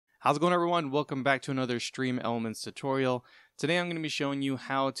How's it going, everyone? Welcome back to another StreamElements tutorial. Today I'm going to be showing you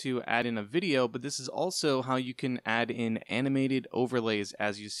how to add in a video, but this is also how you can add in animated overlays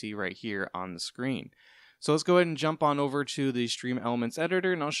as you see right here on the screen. So let's go ahead and jump on over to the StreamElements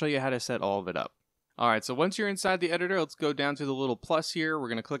editor and I'll show you how to set all of it up. Alright, so once you're inside the editor, let's go down to the little plus here. We're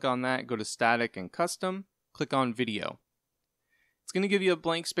going to click on that, go to static and custom, click on video. It's going to give you a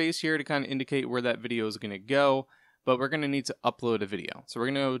blank space here to kind of indicate where that video is going to go. But we're going to need to upload a video. So we're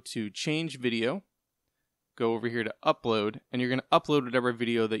going to go to change video, go over here to upload, and you're going to upload whatever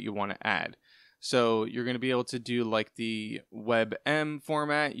video that you want to add. So you're going to be able to do like the WebM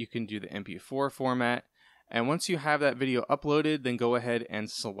format, you can do the MP4 format, and once you have that video uploaded, then go ahead and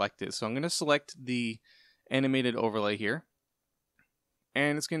select it. So I'm going to select the animated overlay here,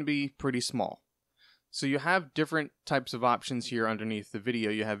 and it's going to be pretty small. So you have different types of options here underneath the video.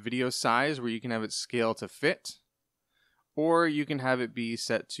 You have video size where you can have it scale to fit, or you can have it be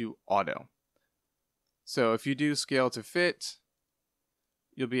set to auto. So if you do scale to fit,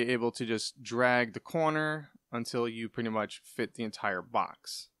 you'll be able to just drag the corner until you pretty much fit the entire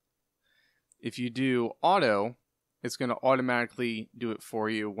box. If you do auto, it's going to automatically do it for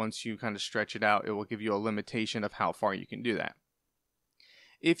you. Once you kind of stretch it out, it will give you a limitation of how far you can do that.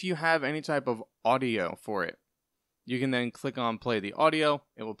 If you have any type of audio for it, you can then click on play the audio.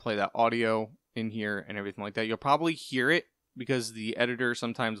 It will play that audio in here and everything like that. You'll probably hear it because the editor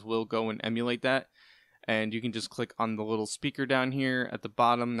sometimes will go and emulate that, and you can just click on the little speaker down here at the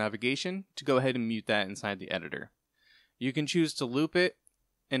bottom navigation to go ahead and mute that inside the editor. You can choose to loop it,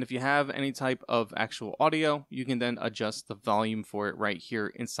 and if you have any type of actual audio, you can then adjust the volume for it right here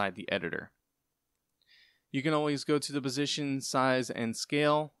inside the editor. You can always go to the position, size, and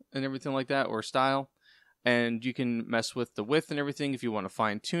scale and everything like that, or style. And you can mess with the width and everything if you want to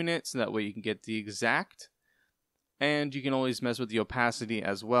fine tune it, so that way you can get the exact. And you can always mess with the opacity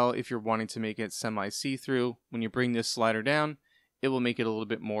as well if you're wanting to make it semi see-through. When you bring this slider down, it will make it a little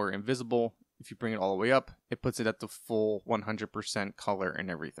bit more invisible. If you bring it all the way up, it puts it at the full 100% color and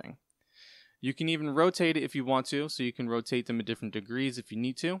everything. You can even rotate it if you want to, so you can rotate them at different degrees if you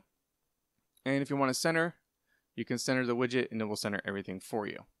need to. And if you want to center, you can center the widget and it will center everything for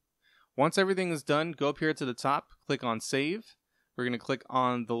you. Once everything is done, go up here to the top, click on save. We're going to click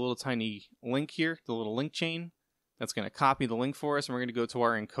on the little tiny link here, the little link chain. That's going to copy the link for us, and we're going to go to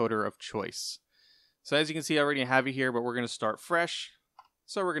our encoder of choice. So as you can see, I already have it here, but we're going to start fresh.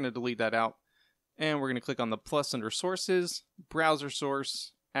 So we're going to delete that out. And we're going to click on the plus under sources, browser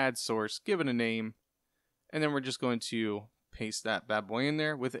source, add source, give it a name. And then we're just going to paste that bad boy in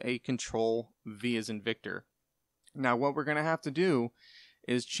there with a Control V as in Victor. Now what we're going to have to do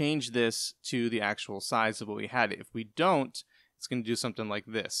is change this to the actual size of what we had. If we don't, it's going to do something like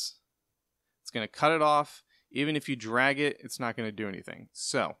this. It's going to cut it off. Even if you drag it, it's not going to do anything.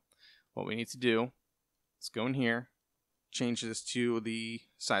 So what we need to do is go in here, change this to the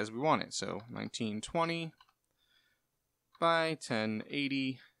size we want it. So 1920 by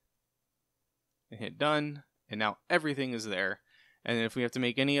 1080, and hit done. And now everything is there. And if we have to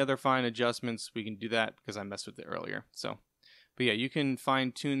make any other fine adjustments, we can do that because I messed with it earlier. But yeah, you can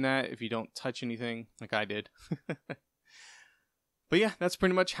fine tune that if you don't touch anything like I did. But yeah, that's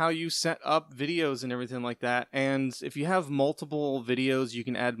pretty much how you set up videos and everything like that. And if you have multiple videos, you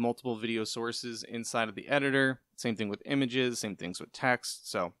can add multiple video sources inside of the editor. Same thing with images, same things with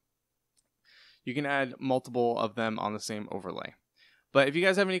text. So you can add multiple of them on the same overlay. But if you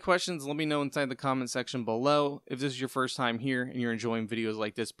guys have any questions, let me know inside the comment section below. If this is your first time here and you're enjoying videos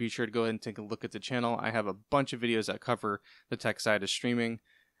like this, be sure to go ahead and take a look at the channel. I have a bunch of videos that cover the tech side of streaming.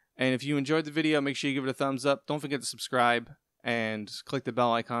 And if you enjoyed the video, make sure you give it a thumbs up. Don't forget to subscribe and click the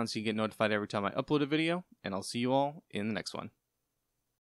bell icon so you get notified every time I upload a video. And I'll see you all in the next one.